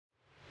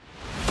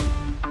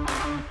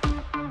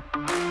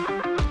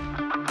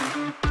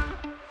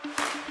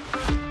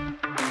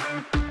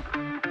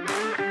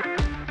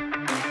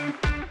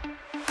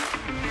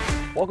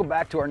Welcome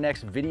back to our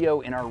next video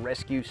in our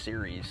rescue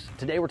series.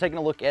 Today we're taking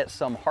a look at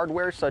some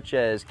hardware such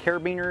as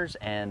carabiners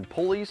and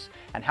pulleys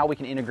and how we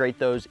can integrate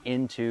those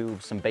into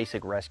some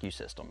basic rescue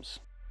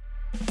systems.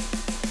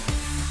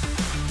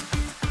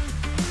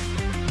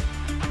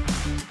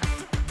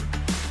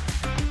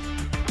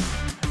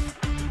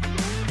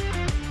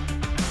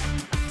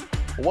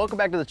 Welcome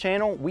back to the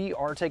channel. We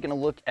are taking a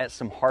look at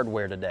some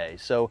hardware today.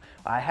 So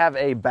I have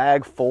a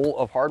bag full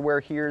of hardware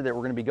here that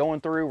we're going to be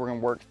going through. We're going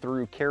to work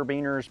through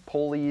carabiners,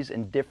 pulleys,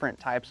 and different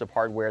types of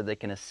hardware that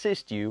can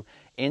assist you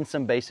in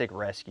some basic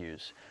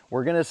rescues.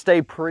 We're going to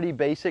stay pretty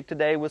basic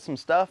today with some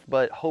stuff,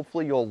 but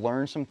hopefully you'll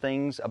learn some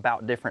things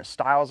about different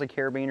styles of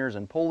carabiners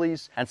and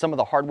pulleys and some of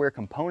the hardware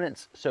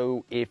components.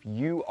 So if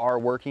you are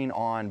working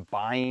on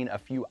buying a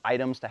few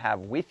items to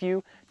have with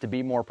you to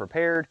be more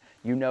prepared,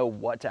 you know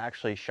what to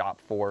actually shop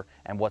for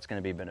and what's going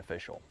to be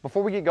beneficial.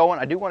 Before we get going,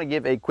 I do want to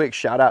give a quick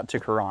shout out to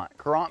Carabiners.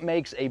 Carabiners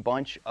makes a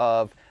bunch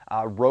of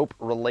rope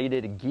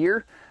related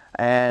gear,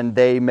 and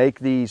they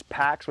make these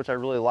packs, which I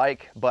really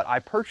like, but I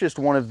purchased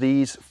one of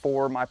these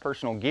for my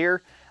personal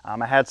gear.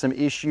 I had some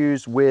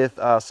issues with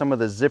some of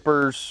the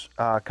zippers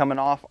coming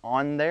off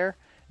on there.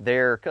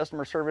 Their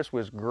customer service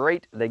was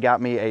great. They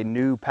got me a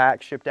new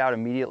pack shipped out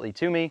immediately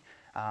to me.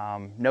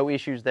 No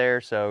issues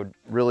there, so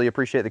really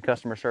appreciate the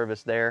customer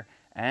service there.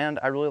 And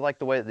I really like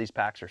the way that these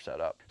packs are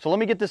set up. So let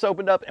me get this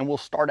opened up and we'll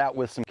start out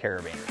with some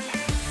carabiners.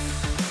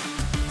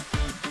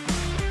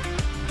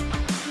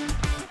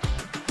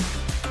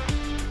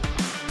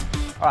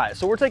 All right,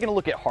 so we're taking a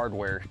look at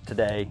hardware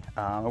today,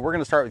 and we're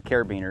gonna start with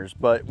carabiners,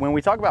 but when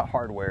we talk about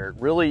hardware,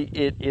 really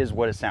it is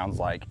what it sounds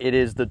like. It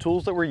is the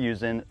tools that we're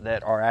using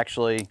that are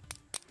actually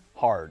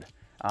hard.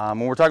 When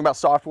we're talking about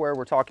software,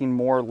 we're talking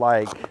more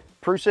like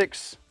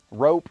Prusix,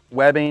 rope,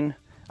 webbing,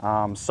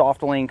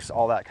 soft links,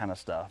 all that kind of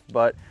stuff.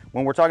 But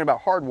when we're talking about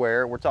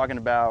hardware, we're talking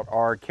about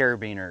our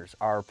carabiners,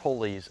 our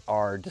pulleys,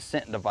 our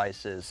descent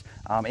devices,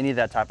 any of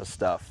that type of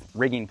stuff,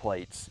 rigging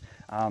plates.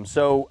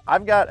 So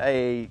I've got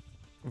a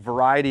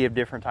variety of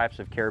different types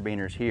of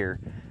carabiners here.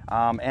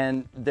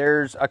 And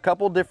there's a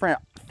couple different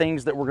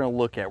things that we're gonna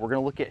look at. We're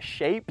gonna look at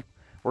shape,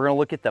 we're gonna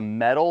look at the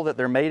metal that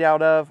they're made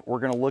out of, we're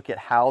gonna look at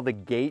how the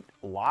gate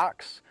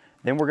locks,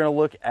 then we're gonna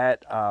look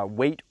at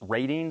weight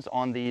ratings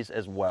on these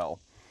as well.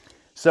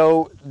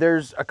 So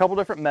there's a couple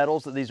different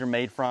metals that these are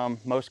made from.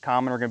 Most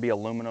common are gonna be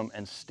aluminum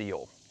and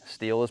steel.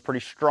 Steel is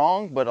pretty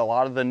strong, but a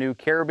lot of the new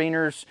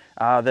carabiners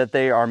that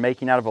they are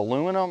making out of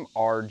aluminum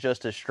are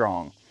just as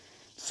strong.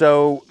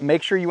 So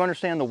make sure you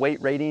understand the weight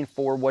rating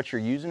for what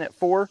you're using it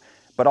for,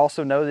 but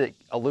also know that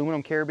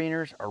aluminum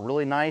carabiners are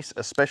really nice,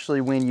 especially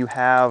when you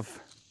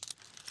have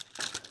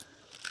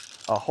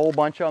a whole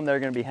bunch of them that are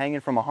going to be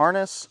hanging from a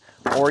harness,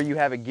 or you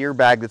have a gear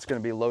bag that's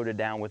going to be loaded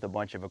down with a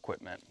bunch of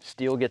equipment.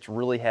 Steel gets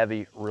really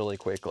heavy really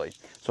quickly.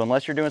 So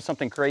unless you're doing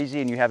something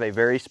crazy and you have a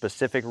very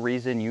specific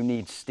reason you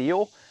need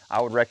steel,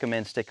 I would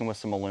recommend sticking with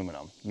some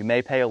aluminum. You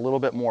may pay a little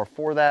bit more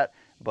for that,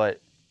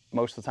 but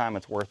most of the time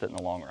it's worth it in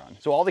the long run.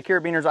 So all the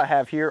carabiners I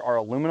have here are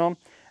aluminum,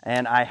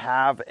 and I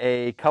have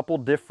a couple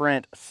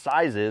different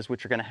sizes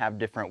which are going to have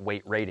different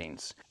weight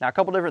ratings. Now, a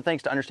couple different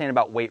things to understand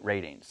about weight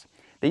ratings.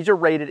 These are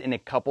rated in a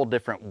couple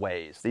different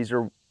ways. These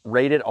are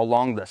rated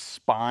along the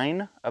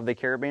spine of the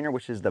carabiner,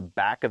 which is the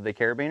back of the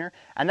carabiner,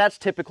 and that's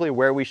typically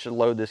where we should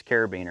load this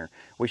carabiner.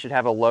 We should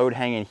have a load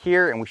hanging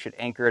here and we should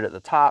anchor it at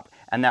the top,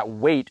 and that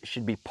weight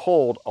should be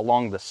pulled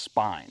along the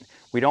spine.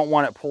 We don't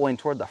want it pulling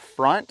toward the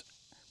front,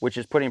 which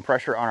is putting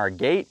pressure on our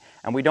gate,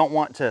 and we don't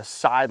want to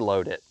side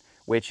load it,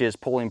 which is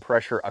pulling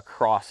pressure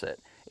across it.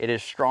 It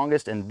is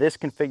strongest in this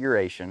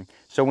configuration.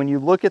 So when you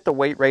look at the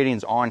weight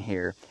ratings on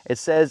here, it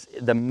says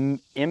the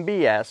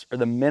MBS, or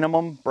the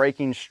minimum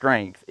braking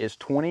strength, is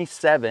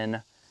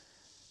 27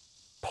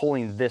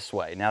 pulling this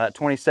way. Now that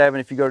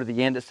 27, if you go to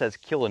the end, it says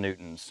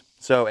kilonewtons.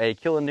 So a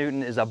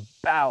kilonewton is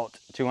about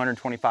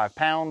 225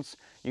 pounds.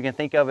 You can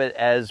think of it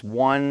as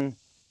one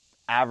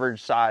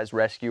average size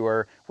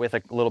rescuer with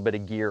a little bit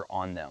of gear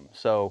on them.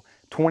 So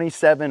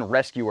 27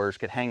 rescuers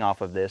could hang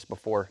off of this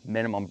before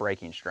minimum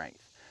braking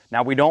strength.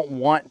 Now, we don't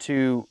want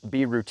to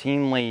be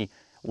routinely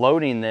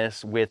loading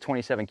this with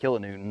 27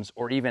 kilonewtons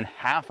or even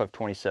half of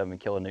 27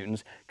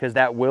 kilonewtons, because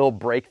that will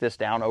break this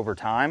down over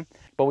time.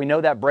 But we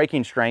know that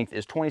braking strength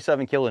is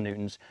 27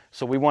 kilonewtons,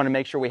 so we want to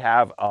make sure we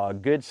have a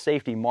good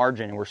safety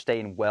margin and we're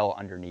staying well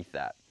underneath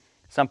that.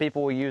 Some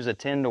people will use a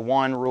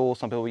 10-to-1 rule,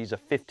 some people use a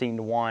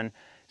 15-to-1.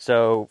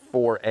 So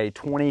for a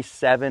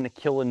 27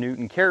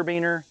 kilonewton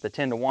carabiner, the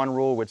 10-to-1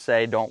 rule would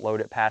say don't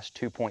load it past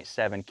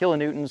 2.7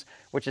 kilonewtons,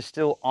 which is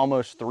still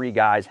almost 3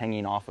 guys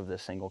hanging off of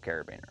this single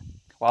carabiner.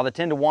 While the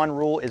 10-to-1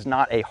 rule is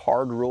not a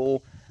hard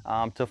rule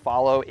to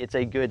follow, it's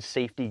a good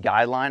safety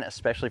guideline,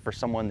 especially for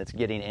someone that's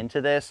getting into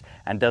this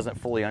and doesn't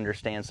fully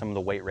understand some of the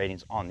weight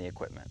ratings on the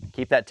equipment.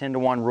 Keep that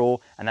 10-to-1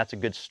 rule, and that's a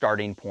good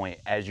starting point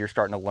as you're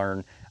starting to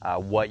learn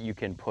what you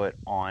can put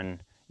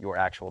on your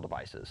actual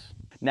devices.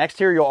 Next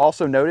here, you'll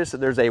also notice that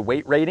there's a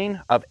weight rating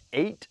of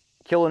 8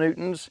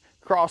 kilonewtons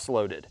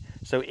cross-loaded.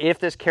 So if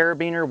this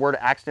carabiner were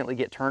to accidentally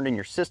get turned in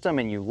your system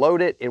and you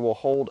load it, it will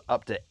hold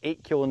up to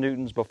 8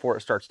 kilonewtons before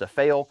it starts to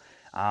fail.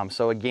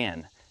 So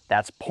again,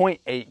 that's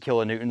 0.8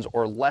 kilonewtons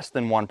or less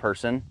than one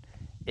person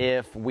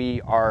if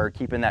we are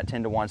keeping that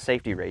 10-to-1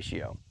 safety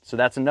ratio. So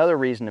that's another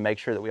reason to make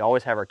sure that we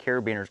always have our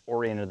carabiners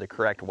oriented the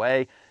correct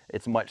way.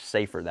 It's much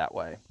safer that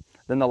way.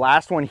 Then the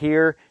last one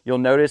here, you'll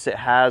notice it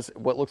has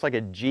what looks like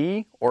a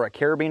G or a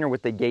carabiner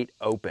with the gate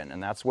open,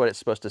 and that's what it's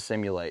supposed to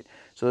simulate.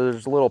 So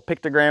there's a little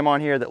pictogram on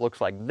here that looks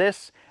like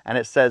this, and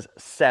it says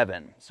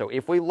 7. So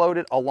if we load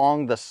it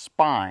along the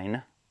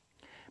spine,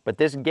 but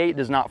this gate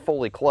does not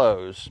fully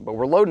close, but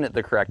we're loading it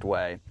the correct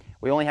way,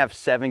 we only have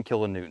 7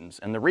 kilonewtons.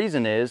 And the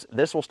reason is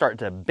this will start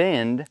to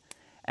bend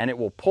and it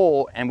will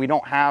pull, and we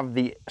don't have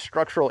the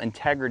structural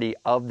integrity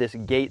of this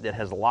gate that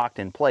has locked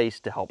in place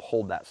to help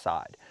hold that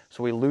side.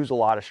 So we lose a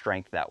lot of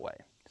strength that way.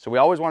 So we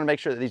always want to make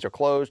sure that these are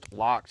closed,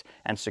 locked,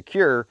 and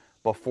secure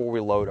before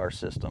we load our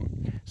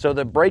system. So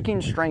the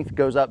braking strength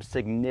goes up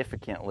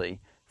significantly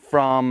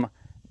from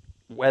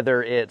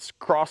whether it's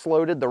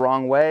cross-loaded the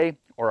wrong way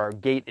or our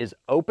gate is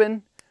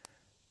open,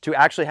 to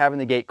actually having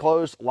the gate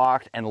closed,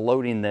 locked, and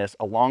loading this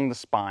along the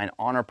spine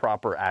on a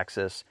proper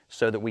axis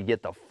so that we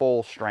get the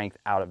full strength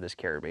out of this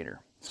carabiner.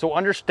 So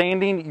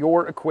understanding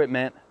your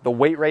equipment, the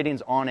weight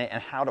ratings on it,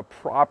 and how to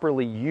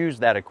properly use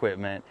that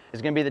equipment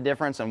is going to be the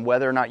difference in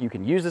whether or not you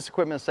can use this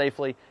equipment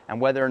safely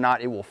and whether or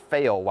not it will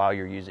fail while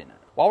you're using it.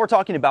 While we're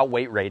talking about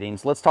weight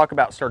ratings, let's talk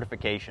about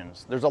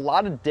certifications. There's a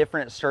lot of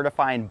different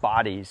certifying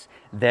bodies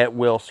that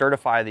will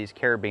certify these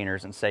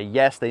carabiners and say,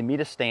 yes, they meet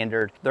a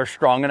standard, they're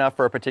strong enough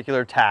for a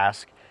particular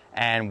task,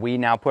 and we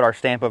now put our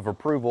stamp of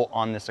approval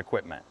on this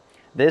equipment.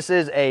 This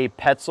is a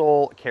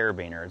Petzl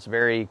carabiner. It's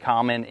very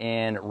common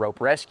in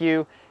rope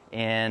rescue,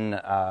 in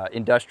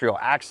industrial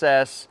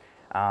access.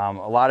 A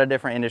lot of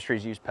different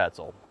industries use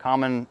Petzl.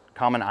 Common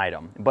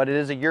item, but it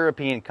is a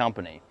European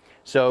company.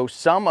 So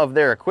some of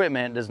their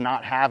equipment does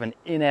not have an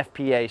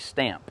NFPA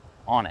stamp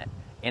on it.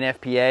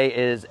 NFPA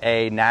is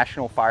a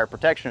National Fire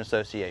Protection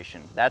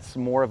Association. That's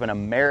more of an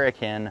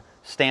American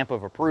stamp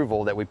of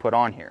approval that we put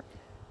on here.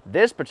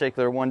 This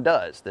particular one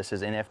does. This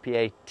is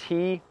NFPA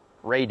T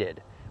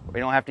rated. We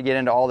don't have to get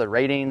into all the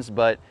ratings,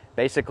 but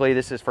basically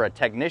this is for a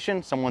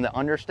technician, someone that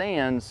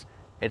understands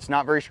it's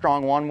not very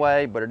strong one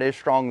way, but it is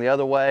strong the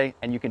other way,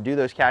 and you can do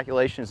those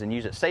calculations and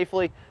use it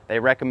safely.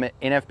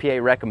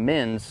 NFPA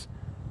recommends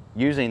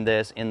using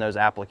this in those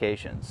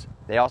applications.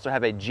 They also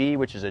have a G,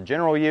 which is a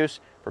general use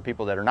for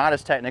people that are not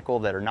as technical,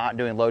 that are not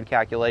doing load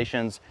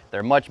calculations.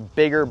 They're much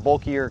bigger,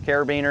 bulkier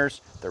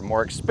carabiners. They're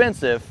more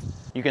expensive.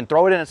 You can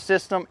throw it in a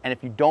system, and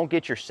if you don't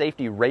get your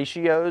safety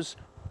ratios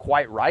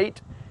quite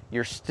right,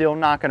 you're still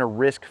not going to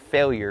risk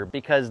failure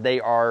because they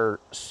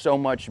are so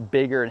much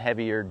bigger and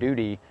heavier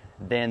duty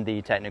than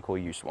the technical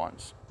use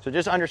ones. So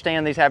just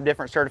understand these have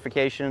different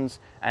certifications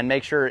and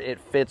make sure it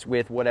fits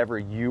with whatever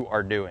you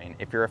are doing.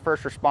 If you're a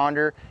first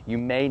responder, you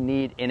may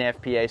need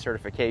NFPA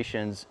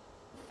certifications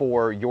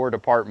for your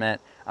department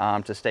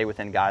to stay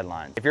within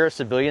guidelines. If you're a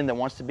civilian that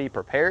wants to be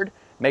prepared,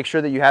 make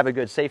sure that you have a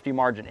good safety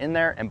margin in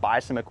there and buy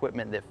some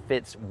equipment that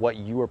fits what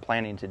you are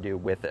planning to do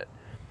with it.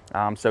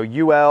 So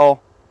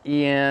UL,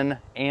 EN,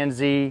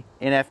 ANSI,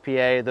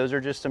 NFPA, those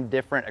are just some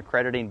different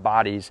accrediting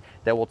bodies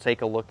that will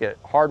take a look at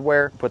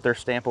hardware, put their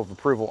stamp of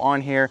approval on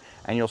here,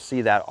 and you'll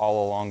see that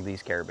all along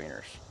these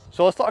carabiners.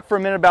 So let's talk for a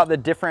minute about the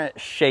different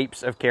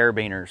shapes of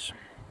carabiners.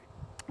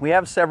 We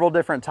have several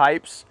different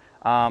types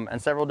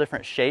and several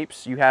different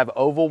shapes. You have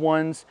oval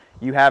ones,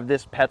 you have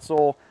this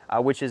Petzl,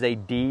 which is a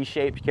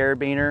D-shaped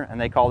carabiner, and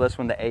they call this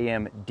one the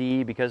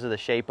AMD because of the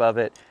shape of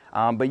it.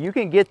 But you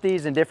can get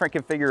these in different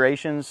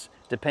configurations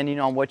depending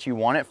on what you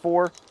want it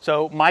for.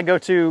 So my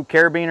go-to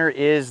carabiner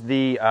is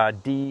the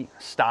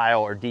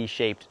D-style or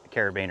D-shaped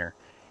carabiner.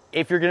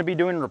 If you're gonna be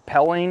doing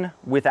rappelling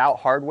without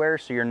hardware,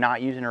 so you're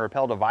not using a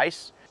rappel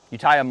device, you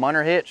tie a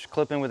munner hitch,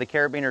 clip in with a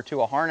carabiner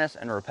to a harness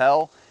and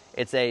rappel.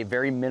 It's a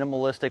very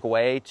minimalistic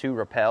way to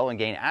rappel and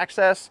gain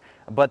access,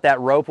 but that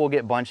rope will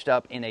get bunched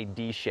up in a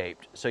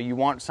D-shaped. So you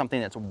want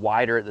something that's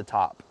wider at the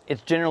top.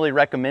 It's generally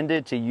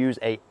recommended to use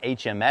a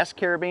HMS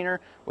carabiner,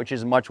 which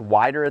is much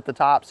wider at the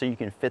top, so you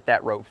can fit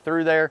that rope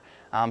through there.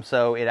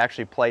 So it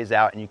actually plays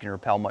out and you can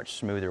rappel much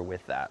smoother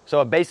with that. So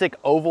a basic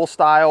oval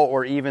style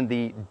or even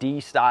the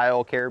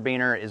D-style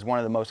carabiner is one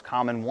of the most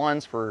common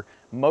ones for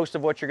most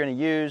of what you're going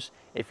to use.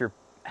 If you're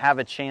have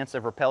a chance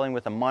of rappelling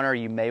with a munner,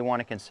 you may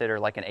want to consider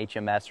like an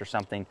HMS or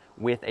something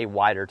with a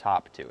wider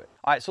top to it.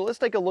 All right, so let's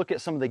take a look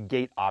at some of the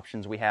gate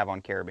options we have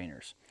on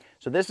carabiners.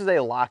 So this is a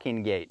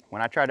locking gate.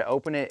 When I try to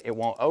open it, it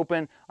won't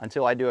open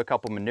until I do a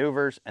couple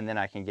maneuvers and then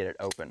I can get it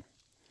open.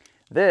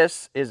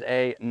 This is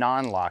a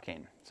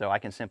non-locking, so I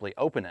can simply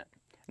open it.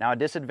 Now, a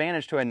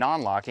disadvantage to a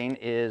non-locking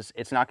is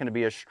it's not going to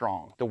be as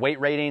strong. The weight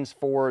ratings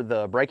for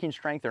the braking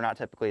strength are not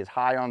typically as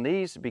high on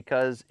these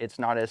because it's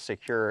not as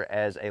secure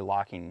as a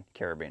locking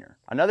carabiner.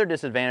 Another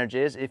disadvantage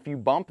is if you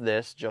bump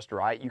this just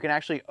right, you can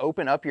actually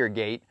open up your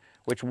gate,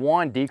 which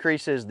one,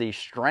 decreases the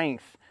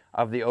strength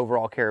of the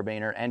overall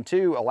carabiner, and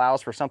 2,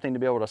 allows for something to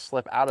be able to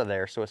slip out of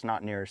there so it's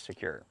not near as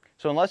secure.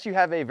 So unless you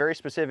have a very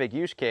specific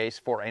use case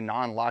for a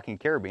non-locking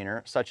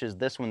carabiner, such as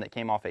this one that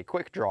came off a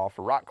quick draw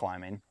for rock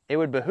climbing, it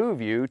would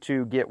behoove you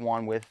to get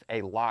one with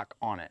a lock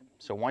on it.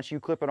 So once you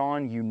clip it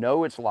on, you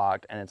know it's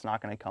locked and it's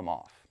not going to come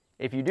off.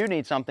 If you do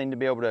need something to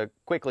be able to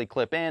quickly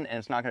clip in and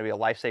it's not going to be a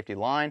life safety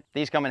line,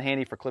 these come in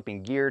handy for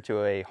clipping gear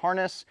to a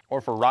harness, or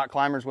for rock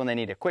climbers when they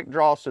need a quick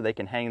draw so they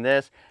can hang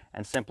this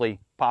and simply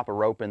pop a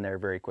rope in there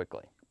very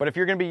quickly. But if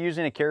you're going to be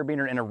using a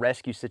carabiner in a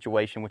rescue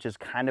situation, which is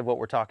kind of what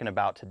we're talking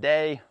about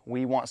today,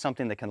 we want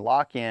something that can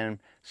lock in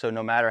so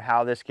no matter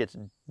how this gets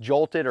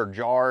jolted or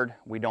jarred,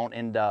 we don't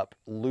end up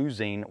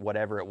losing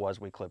whatever it was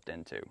we clipped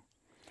into.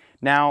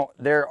 Now,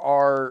 there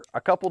are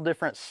a couple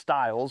different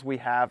styles. We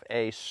have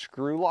a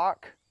screw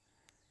lock.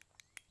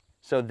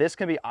 So this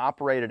can be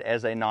operated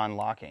as a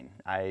non-locking.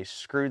 I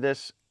screw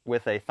this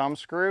with a thumb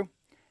screw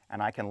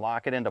and I can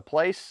lock it into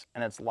place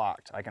and it's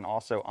locked. I can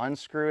also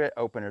unscrew it,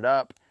 open it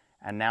up,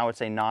 and now it's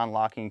a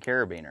non-locking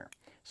carabiner.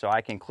 So I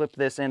can clip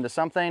this into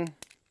something,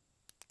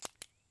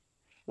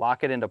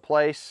 lock it into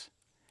place,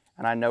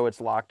 and I know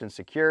it's locked and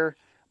secure.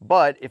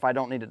 But if I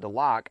don't need it to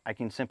lock, I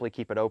can simply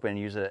keep it open and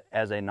use it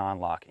as a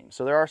non-locking.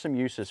 So there are some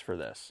uses for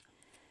this.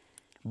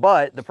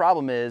 But the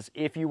problem is,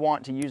 if you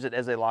want to use it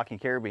as a locking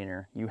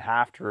carabiner, you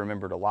have to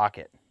remember to lock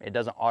it. It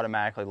doesn't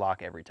automatically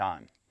lock every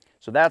time.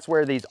 So that's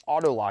where these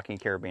auto-locking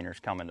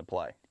carabiners come into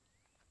play.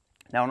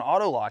 Now, an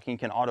auto-locking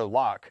can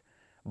auto-lock,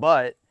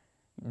 but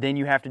then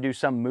you have to do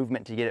some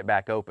movement to get it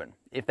back open.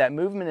 If that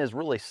movement is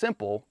really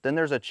simple, then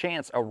there's a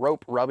chance a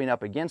rope rubbing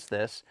up against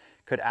this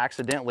could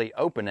accidentally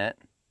open it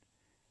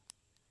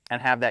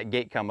and have that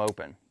gate come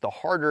open. The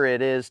harder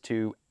it is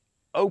to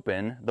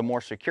open, the more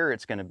secure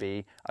it's going to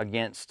be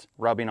against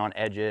rubbing on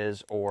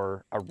edges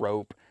or a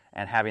rope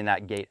and having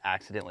that gate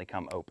accidentally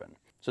come open.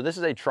 So this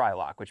is a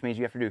tri-lock, which means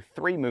you have to do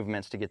 3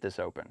 movements to get this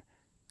open.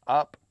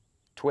 Up,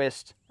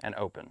 twist, and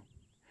open.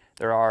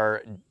 There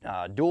are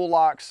dual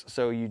locks,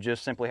 so you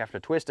just simply have to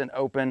twist and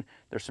open.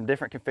 There's some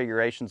different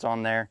configurations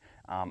on there.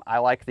 I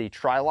like the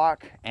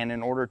tri-lock, and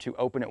in order to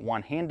open it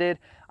one-handed,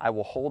 I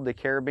will hold the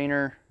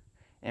carabiner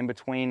in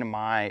between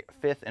my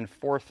 5th and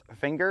 4th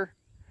finger,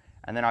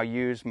 and then I'll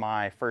use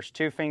my first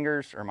 2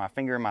 fingers, or my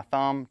finger and my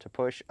thumb, to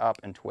push up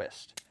and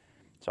twist.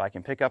 So I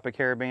can pick up a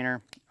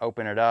carabiner,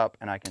 open it up,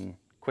 and I can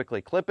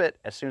quickly clip it.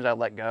 As soon as I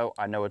let go,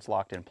 I know it's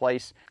locked in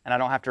place, and I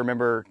don't have to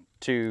remember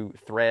to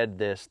thread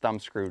this thumb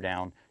screw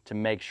down to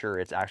make sure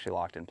it's actually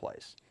locked in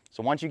place.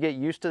 So once you get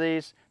used to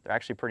these, they're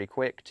actually pretty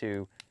quick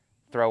to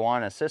throw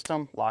on a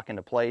system, lock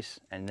into place,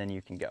 and then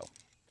you can go.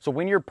 So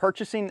when you're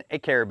purchasing a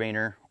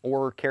carabiner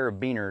or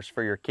carabiners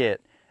for your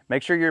kit,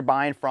 make sure you're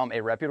buying from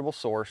a reputable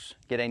source.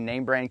 Get a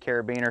name brand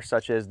carabiner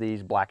such as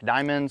these Black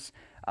Diamonds,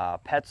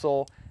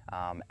 Petzl,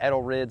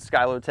 Edelrid,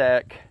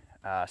 Skylotech,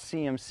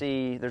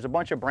 CMC. There's a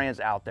bunch of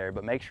brands out there,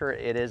 but make sure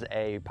it is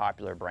a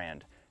popular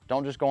brand.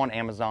 Don't just go on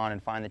Amazon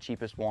and find the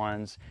cheapest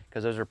ones,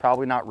 because those are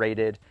probably not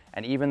rated.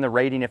 And even the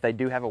rating, if they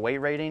do have a weight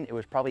rating, it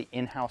was probably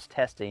in-house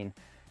testing.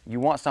 You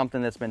want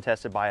something that's been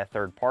tested by a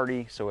third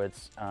party, so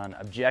it's an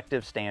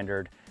objective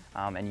standard,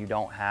 and you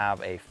don't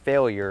have a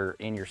failure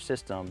in your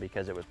system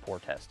because it was poor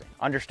testing.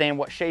 Understand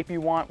what shape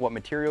you want, what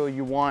material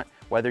you want,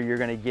 whether you're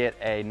going to get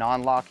a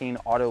non-locking,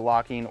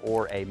 auto-locking,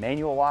 or a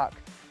manual lock.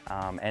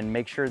 And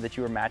make sure that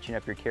you are matching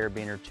up your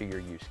carabiner to your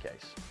use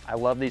case. I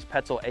love these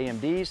Petzl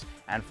AMDs,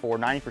 and for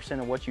 90%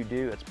 of what you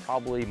do, it's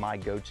probably my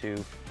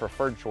go-to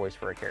preferred choice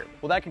for a carabiner.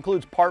 Well, that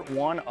concludes part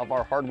 1 of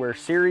our hardware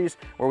series,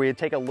 where we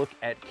take a look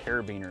at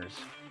carabiners.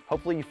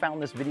 Hopefully you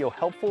found this video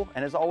helpful,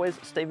 and as always,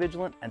 stay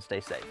vigilant and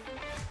stay safe.